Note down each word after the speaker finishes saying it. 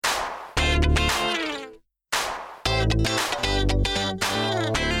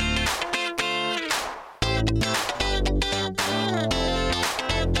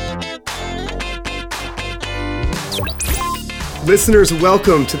Listeners,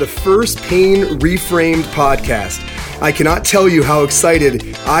 welcome to the first Pain Reframed podcast. I cannot tell you how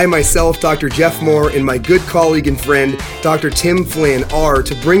excited I myself, Dr. Jeff Moore, and my good colleague and friend, Dr. Tim Flynn, are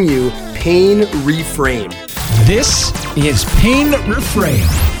to bring you Pain Reframed. This is Pain Reframed.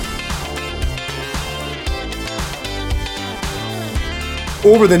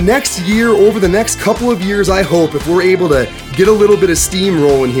 Over the next year, over the next couple of years, I hope, if we're able to get a little bit of steam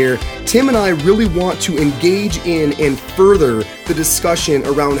rolling here, Tim and I really want to engage in and further the discussion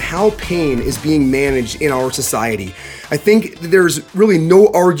around how pain is being managed in our society. I think there's really no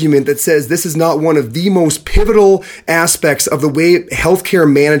argument that says this is not one of the most pivotal aspects of the way healthcare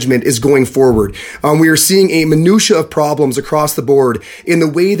management is going forward. We are seeing a minutia of problems across the board in the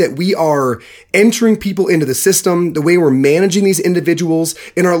way that we are entering people into the system, the way we're managing these individuals,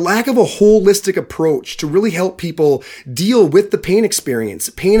 and our lack of a holistic approach to really help people deal with the pain experience.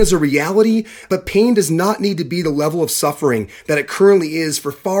 Pain is a reality, but pain does not need to be the level of suffering that it currently is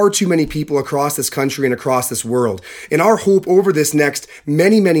for far too many people across this country and across this world. And our hope over this next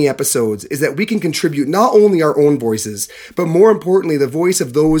many episodes is that we can contribute not only our own voices, but more importantly, the voice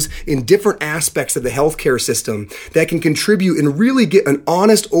of those in different aspects of the healthcare system that can contribute and really get an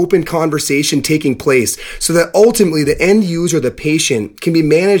honest, open conversation taking place so that ultimately the end user, the patient, can be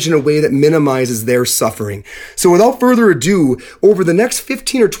managed in a way that minimizes their suffering. So without further ado, over the next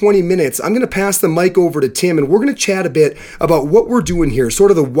 15 or 20 minutes, I'm going to pass the mic over to Tim, and we're going to chat a bit about what we're doing here,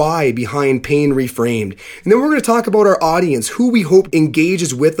 sort of the why behind Pain Reframed. And then we're going to talk about our audience, who we hope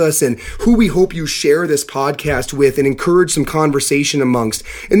engages with us and who we hope you share this podcast with and encourage some conversation amongst.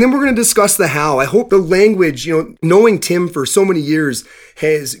 And then we're going to discuss the how. I hope the language, knowing Tim for so many years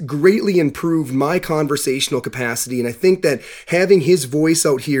has greatly improved my conversational capacity. And I think that having his voice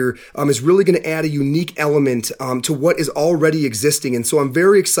out here is really going to add a unique element to what is already existing. And so I'm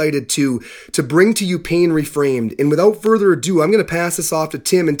very excited to bring to you Pain Reframed. And without further ado, I'm going to pass this off to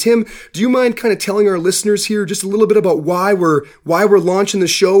Tim. And Tim, do you mind kind of telling our listeners here just a little bit about why we're launching the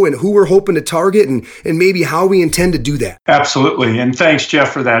show and who we're hoping to target and maybe how we intend to do that? Absolutely. And thanks,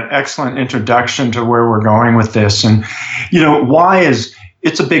 Jeff, for that excellent introduction to where we're going with this. And,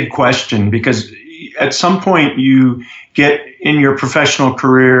 it's a big question because at some point you get in your professional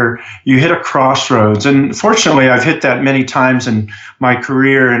career, you hit a crossroads. And fortunately, I've hit that many times in my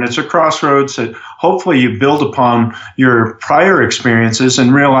career. And it's a crossroads that hopefully you build upon your prior experiences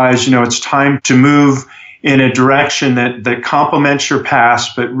and realize, it's time to move in a direction that complements your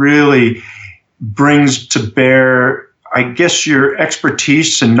past, but really brings to bear, I guess, your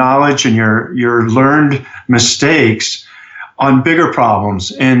expertise and knowledge and your learned mistakes on bigger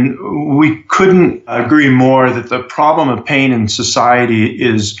problems. And we couldn't agree more that the problem of pain in society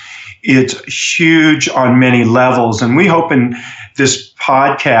it's huge on many levels. And we hope in this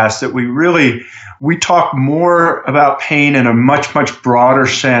podcast that we talk more about pain in a much broader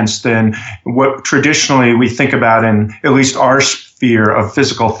sense than what traditionally we think about in at least our sphere of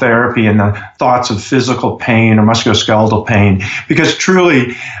physical therapy and the thoughts of physical pain or musculoskeletal pain. Because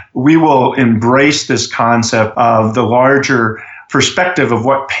truly, we will embrace this concept of the larger perspective of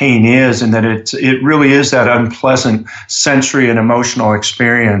what pain is, and that it really is that unpleasant sensory and emotional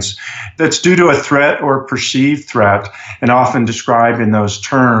experience that's due to a threat or perceived threat, and often described in those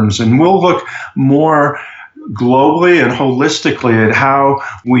terms. And we'll look more globally and holistically at how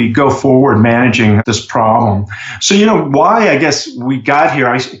we go forward managing this problem. So, why I guess we got here,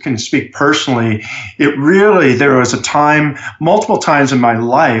 I can speak personally. There was a time, multiple times in my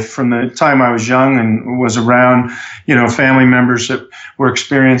life, from the time I was young and was around, family members that were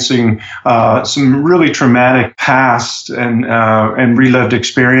experiencing some really traumatic past and relived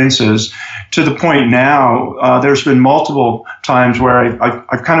experiences, to the point now, there's been multiple times where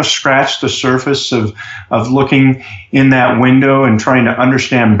I've kind of scratched the surface of looking in that window and trying to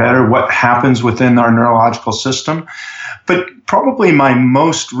understand better what happens within our neurological system. But probably my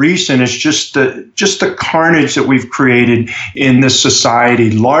most recent is just the carnage that we've created in this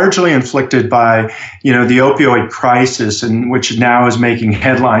society, largely inflicted by, the opioid crisis, and which now is making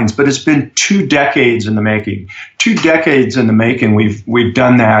headlines. But it's been 2 decades in the making. 2 decades in the making, we've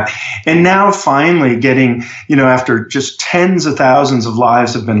done that. And now finally getting, after just tens of thousands of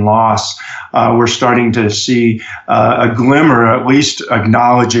lives have been lost, we're starting to see a glimmer, at least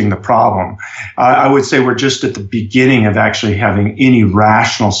acknowledging the problem. I would say we're just at the beginning of actually having any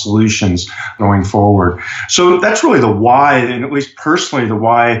rational solutions going forward. So that's really the why, and at least personally the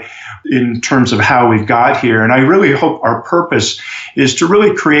why in terms of how we've got here. And I really hope our purpose is to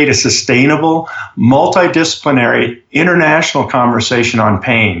really create a sustainable, multidisciplinary, international conversation on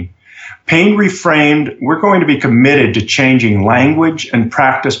pain. Pain Reframed, we're going to be committed to changing language and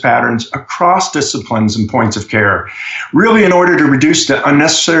practice patterns across disciplines and points of care, really in order to reduce the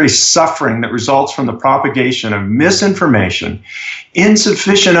unnecessary suffering that results from the propagation of misinformation,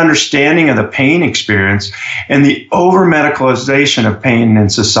 insufficient understanding of the pain experience, and the over-medicalization of pain in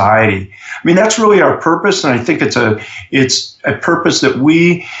society. I mean, that's really our purpose, and I think it's a purpose that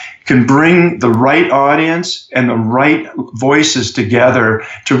we can bring the right audience and the right voices together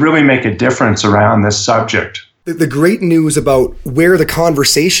to really make a difference around this subject. The great news about where the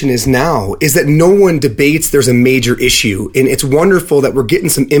conversation is now is that no one debates there's a major issue. And it's wonderful that we're getting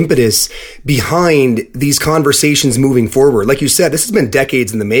some impetus behind these conversations moving forward. Like you said, this has been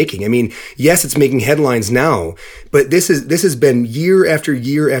decades in the making. I mean, yes, it's making headlines now, but this has been year after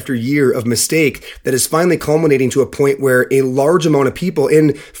year after year of mistake that is finally culminating to a point where a large amount of people,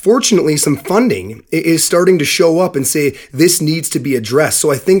 and fortunately some funding, is starting to show up and say this needs to be addressed.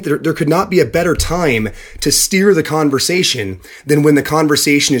 So I think there could not be a better time to steer the conversation than when the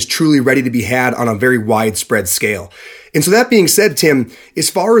conversation is truly ready to be had on a very widespread scale. And so that being said, Tim, as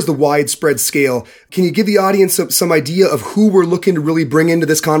far as the widespread scale, can you give the audience some idea of who we're looking to really bring into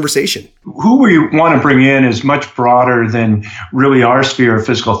this conversation? Who we want to bring in is much broader than really our sphere of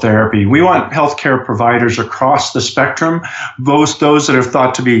physical therapy. We want healthcare providers across the spectrum, both those that are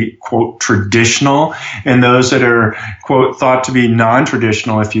thought to be, quote, traditional and those that are, quote, thought to be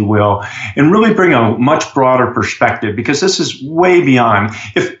non-traditional, if you will, and really bring a much broader perspective, because this is way beyond.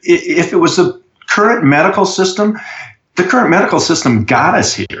 If it was the current medical system, the current medical system got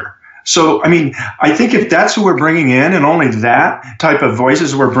us here. So, I mean, I think if that's who we're bringing in and only that type of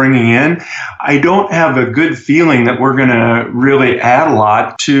voices we're bringing in, I don't have a good feeling that we're going to really add a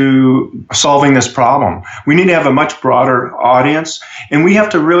lot to solving this problem. We need to have a much broader audience, and we have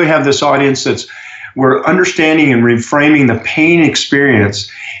to really have this audience we're understanding and reframing the pain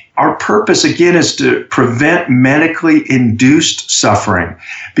experience. Our purpose, again, is to prevent medically induced suffering,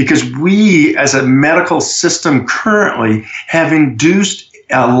 because we, as a medical system currently, have induced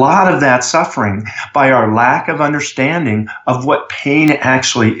a lot of that suffering by our lack of understanding of what pain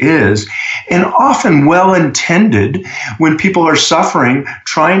actually is, and often well-intended when people are suffering,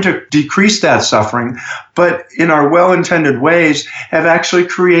 trying to decrease that suffering, but in our well-intended ways have actually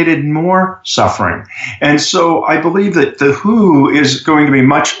created more suffering. And so I believe that the who is going to be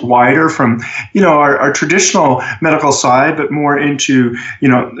much wider from, our traditional medical side, but more into,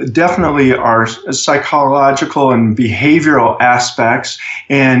 definitely our psychological and behavioral aspects,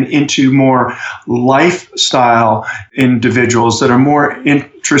 and into more lifestyle individuals that are more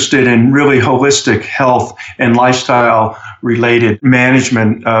interested in really holistic health and lifestyle related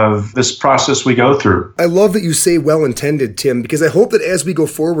management of this process we go through. I love that you say well-intended, Tim, because I hope that as we go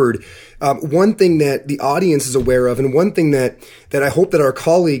forward, one thing that the audience is aware of, and one thing that I hope that our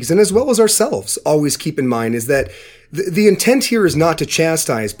colleagues, and as well as ourselves, always keep in mind, is that the intent here is not to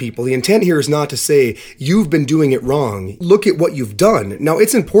chastise people. The intent here is not to say, you've been doing it wrong. Look at what you've done. Now,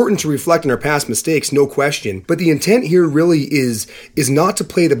 it's important to reflect on our past mistakes, no question. But the intent here really is not to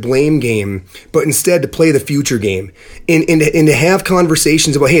play the blame game, but instead to play the future game. And to have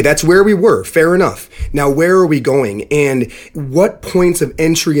conversations about, hey, that's where we were. Fair enough. Now, where are we going? And what points of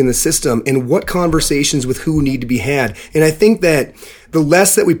entry in the system, and what conversations with who need to be had? And I think that the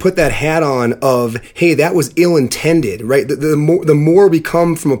less that we put that hat on of, hey, that was ill-intended, right? The more we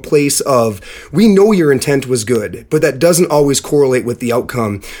come from a place of, we know your intent was good, but that doesn't always correlate with the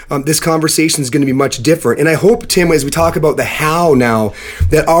outcome. This conversation is going to be much different. And I hope, Tim, as we talk about the how now,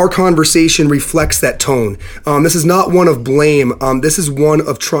 that our conversation reflects that tone. This is not one of blame. This is one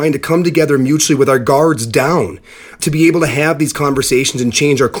of trying to come together mutually with our guards down to be able to have these conversations and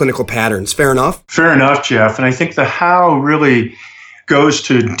change our clinical patterns. Fair enough? Fair enough, Jeff. And I think the how really goes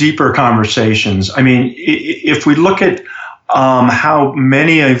to deeper conversations. I mean, if we look at how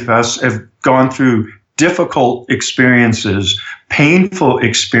many of us have gone through difficult experiences, painful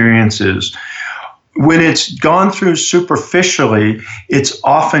experiences, when it's gone through superficially, it's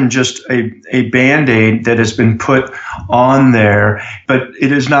often just a Band-Aid that has been put on there, but it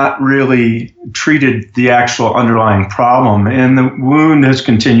has not really treated the actual underlying problem, and the wound has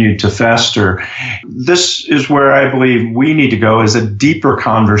continued to fester. This is where I believe we need to go, as a deeper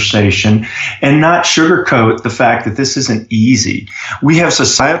conversation, and not sugarcoat the fact that this isn't easy. We have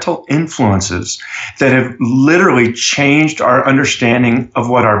societal influences that have literally changed our understanding of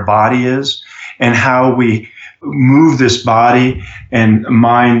what our body is, and how we move this body and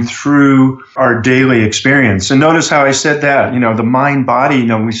mind through our daily experience. And notice how I said that, the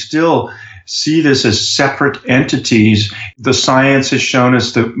mind-body, we still see this as separate entities. The science has shown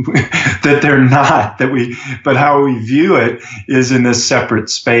us that they're not, but how we view it is in this separate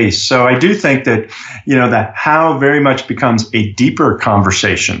space. So I do think that, that how very much becomes a deeper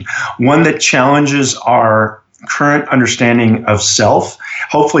conversation, one that challenges our current understanding of self.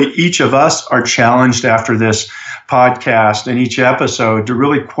 Hopefully each of us are challenged after this podcast and each episode to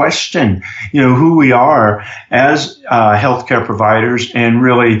really question, who we are as healthcare providers and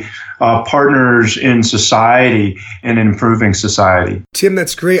really partners in society and improving society. Tim,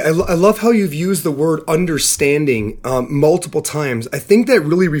 that's great. I love how you've used the word understanding multiple times. I think that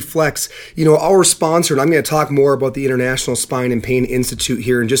really reflects, our sponsor, and I'm going to talk more about the International Spine and Pain Institute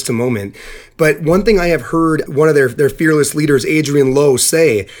here in just a moment. But one thing I have heard one of their fearless leaders, Adrian Lowe,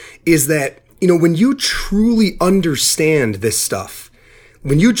 say is that, when you truly understand this stuff,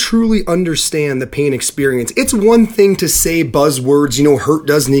 when you truly understand the pain experience, it's one thing to say buzzwords, hurt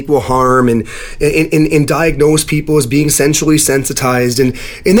doesn't equal harm and diagnose people as being sensually sensitized. And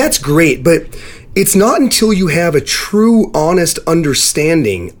that's great. But it's not until you have a true, honest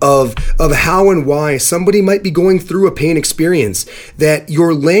understanding of how and why somebody might be going through a pain experience that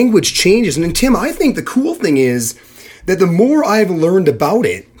your language changes. And Tim, I think the cool thing is that the more I've learned about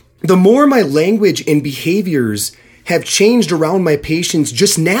it, the more my language and behaviors have changed around my patients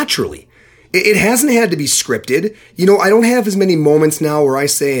just naturally. It hasn't had to be scripted. I don't have as many moments now where I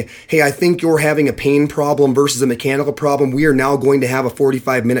say, hey, I think you're having a pain problem versus a mechanical problem. We are now going to have a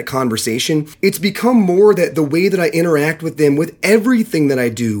 45-minute conversation. It's become more that the way that I interact with them with everything that I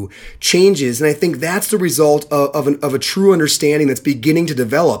do changes. And I think that's the result of a true understanding that's beginning to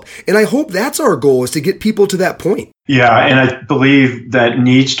develop. And I hope that's our goal, is to get people to that point. Yeah, and I believe that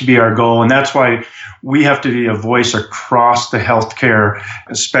needs to be our goal. And that's why we have to be a voice across the healthcare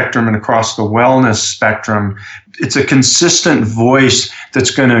spectrum and across the wellness spectrum. It's a consistent voice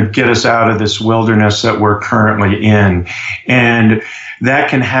that's going to get us out of this wilderness that we're currently in. And that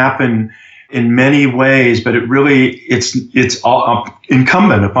can happen in many ways, but it's all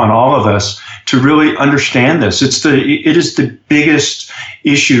incumbent upon all of us to really understand this. It is the biggest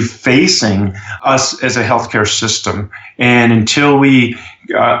issue facing us as a healthcare system. And until we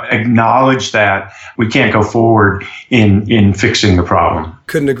acknowledge that, we can't go forward in fixing the problem.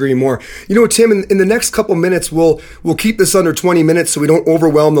 Couldn't agree more. Tim, in the next couple minutes, we'll keep this under 20 minutes so we don't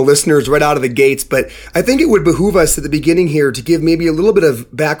overwhelm the listeners right out of the gates. But I think it would behoove us at the beginning here to give maybe a little bit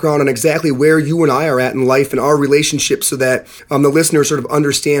of background on exactly where you and I are at in life and our relationship, so that the listeners sort of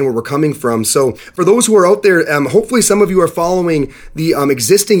understand where we're coming from. So for those who are out there, hopefully some of you are following the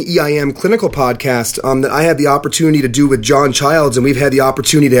existing EIM clinical podcast that I had the opportunity to do with John Childs, and we've had the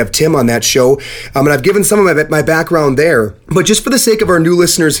opportunity to have Tim on that show. And I've given some of my background there. But just for the sake of our new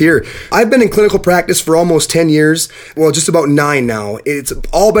listeners here, I've been in clinical practice for almost 10 years. Well, just about 9 now. It's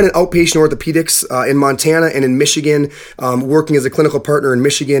all been in outpatient orthopedics in Montana and in Michigan, working as a clinical partner in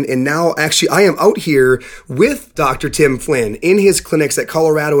Michigan. And now actually I am out here with Dr. Tim Flynn in his clinics at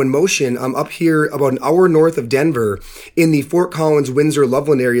Colorado in Motion. I'm up here about an hour north of Denver in the Fort Collins, Windsor,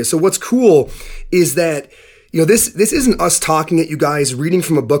 Loveland area. So what's cool is that this isn't us talking at you guys, reading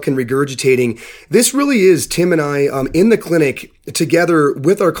from a book and regurgitating. This really is Tim and I in the clinic together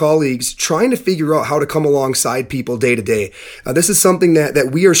with our colleagues, trying to figure out how to come alongside people day to day. This is something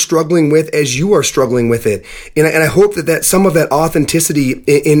that we are struggling with as you are struggling with it. And I hope that some of that authenticity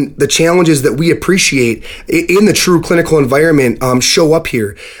in the challenges that we appreciate in the true clinical environment show up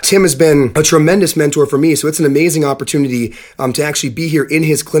here. Tim has been a tremendous mentor for me, so it's an amazing opportunity to actually be here in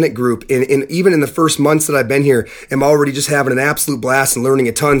his clinic group. And even in the first months that I've been here, I'm already just having an absolute blast and learning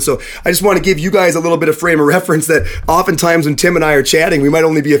a ton. So I just want to give you guys a little bit of frame of reference that oftentimes when Tim and I are chatting, we might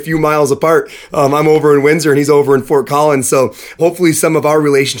only be a few miles apart. I'm over in Windsor and he's over in Fort Collins. So hopefully some of our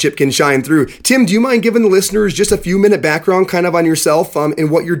relationship can shine through. Tim, do you mind giving the listeners just a few minute background kind of on yourself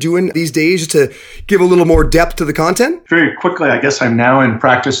and what you're doing these days to give a little more depth to the content? Very quickly, I guess I'm now in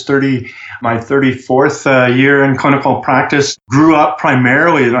practice my 34th year in clinical practice. Grew up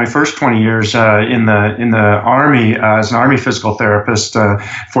primarily in my first 20 years in the Army as an Army physical therapist.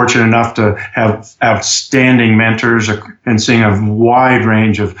 Fortunate enough to have outstanding mentors and seeing a wide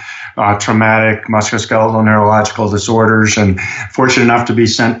range of traumatic musculoskeletal neurological disorders, and fortunate enough to be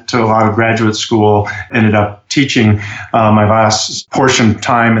sent to a lot of graduate school. Ended up teaching my last portion of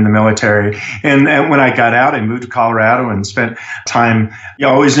time in the military. And when I got out, I moved to Colorado and spent time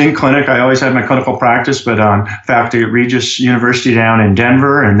always in clinic. I always had my clinical practice, but on faculty at Regis University down in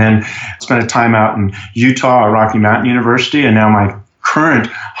Denver, and then spent a time out in Utah at Rocky Mountain University. And now my current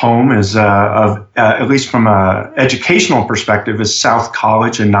home is at least from a educational perspective, is South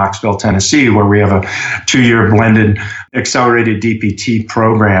College in Knoxville, Tennessee, where we have a 2-year blended accelerated DPT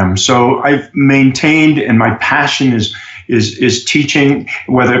program. So I've maintained, and my passion is teaching,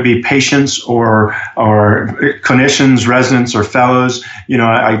 whether it be patients or clinicians, residents, or fellows.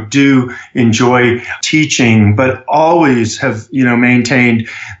 I do enjoy teaching, but always have maintained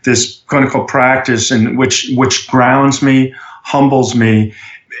this clinical practice, and which grounds me, humbles me,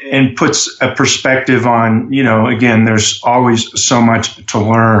 and puts a perspective on, again, there's always so much to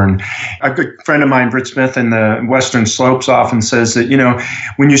learn. A good friend of mine, Britt Smith, in the Western Slopes often says that,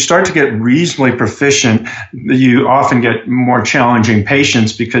 when you start to get reasonably proficient, you often get more challenging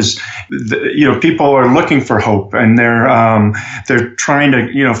patients because, people are looking for hope, and they're trying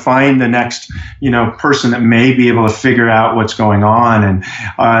to, find the next, person that may be able to figure out what's going on. And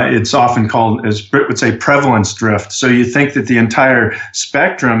it's often called, as Britt would say, prevalence drift. So you think that the entire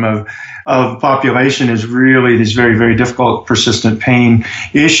spectrum of population is really these very, very difficult, persistent pain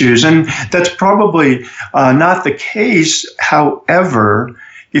issues. And that's probably not the case. However,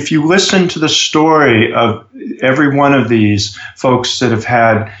 if you listen to the story of every one of these folks that have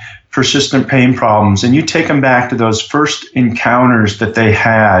had persistent pain problems, and you take them back to those first encounters that they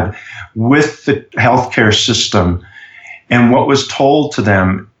had with the healthcare system and what was told to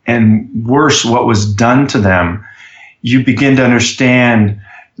them, and worse, what was done to them, you begin to understand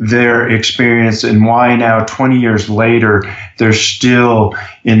their experience and why now 20 years later they're still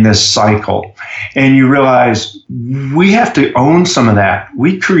in this cycle. And you realize we have to own some of that.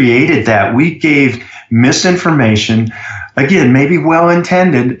 We created that. We gave misinformation, again, maybe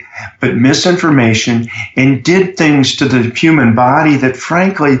well-intended, but misinformation, and did things to the human body that,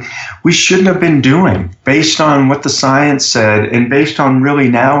 frankly, we shouldn't have been doing based on what the science said and based on really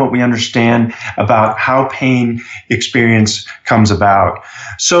now what we understand about how pain experience comes about.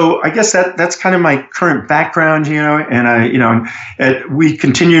 So I guess that's kind of my current background, and we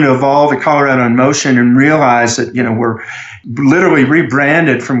continue to evolve at Colorado in Motion and realize that, we're literally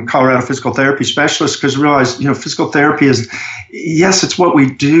rebranded from Colorado Physical Therapy Specialists because we realize, physical therapy is, yes, it's what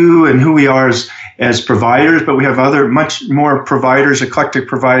we do and who we are as providers, but we have other much more providers, eclectic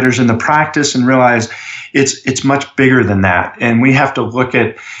providers in the practice, and realize it's much bigger than that. And we have to look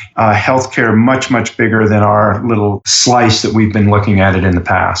at healthcare much, much bigger than our little slice that we've been looking at it in the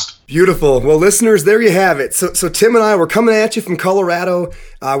past. Beautiful. Well, listeners, there you have it. So Tim and I, we're coming at you from Colorado.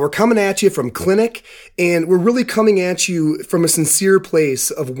 We're coming at you from clinic, and we're really coming at you from a sincere place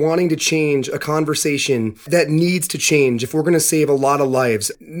of wanting to change a conversation that needs to change if we're going to save a lot of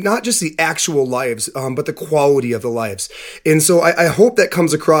lives, not just the actual lives, but the quality of the lives. And so I hope that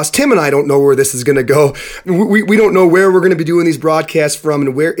comes across. Tim and I don't know where this is going to go. We don't know where we're going to be doing these broadcasts from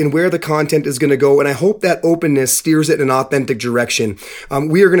and where the content is going to go. And I hope that openness steers it in an authentic direction.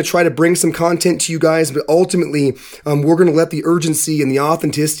 We are going to try to bring some content to you guys, but ultimately, we're going to let the urgency and the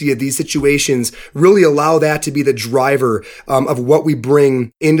authenticity of these situations really allow that to be the driver of what we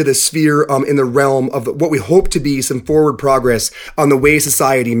bring into the sphere in the realm of what we hope to be some forward progress on the way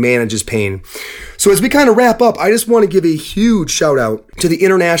society manages pain. So as we kind of wrap up, I just want to give a huge shout out to the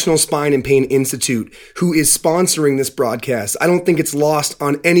International Spine and Pain Institute, who is sponsoring this broadcast. I don't think it's lost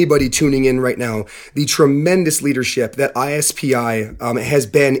on anybody tuning in right now, the tremendous leadership that ISPI has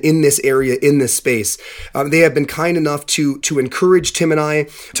been in this area, in this space. They have been kind enough to encourage Tim and I,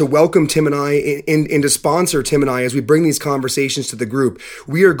 to welcome Tim and I, and to sponsor Tim and I as we bring these conversations to the group.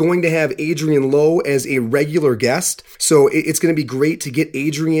 We are going to have Adrian Lowe as a regular guest, so it's going to be great to get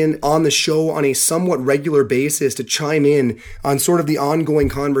Adrian on the show on a somewhat regular basis to chime in on sort of the ongoing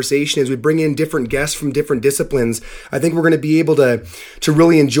conversation as we bring in different guests from different disciplines. I think we're going to be able to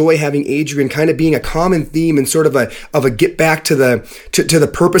really enjoy having Adrian kind of being a common theme and sort of a get back to the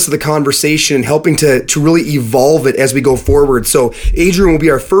purpose of the conversation and helping to really evolve it as we go forward. So Adrian will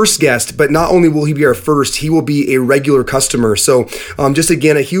be our first guest, but not only will he be our first, he will be a regular customer. So just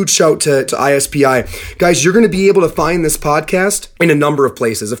again, a huge shout to ISPI. Guys, you're going to be able to find this podcast in a number of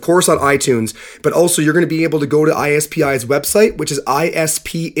places. Of course on iTunes, but also you're going to be able to go to ISPI's website, which is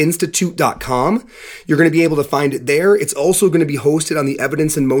ispinstitute.com. You're going to be able to find it there. It's also going to be hosted on the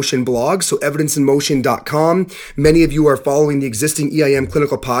Evidence in Motion blog, so evidenceinmotion.com. Many of you are following the existing EIM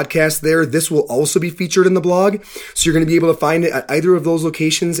clinical podcast there. This will also be featured in the blog, so you're going to be able to find it at either of those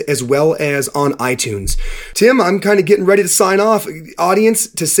locations as well as on iTunes. Tim, I'm kind of getting ready to sign off. Audience,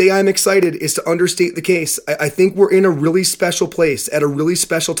 to say I'm excited is to understate the case. I think we're in a really special place at a really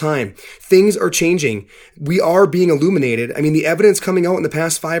special time. Things are changing. We are being illuminated. I mean, the evidence coming out in the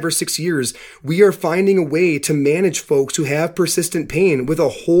past 5 or 6 years, we are finding a way to manage folks who have persistent pain with a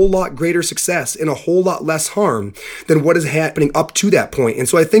whole lot greater success and a whole lot less harm than what is happening up to that point. And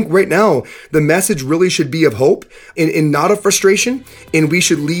so I think right now, the message really should be of hope and not of frustration. And we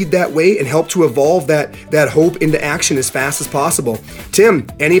should lead that way and help to evolve that hope into action as fast as possible. Tim,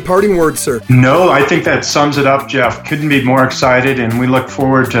 any parting words, sir? No, I think that sums it up, Jeff. Couldn't be more excited, and we look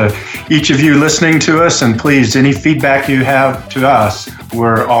forward to each of you listening to us. And please, any feedback you have to us,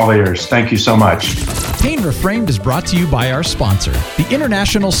 we're all ears. Thank you so much. Pain Reframed is brought to you by our sponsor, the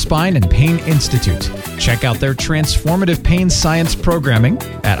International Spine and Pain Institute. Check out their transformative pain science programming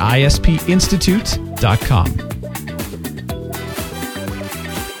at ispinstitute.com.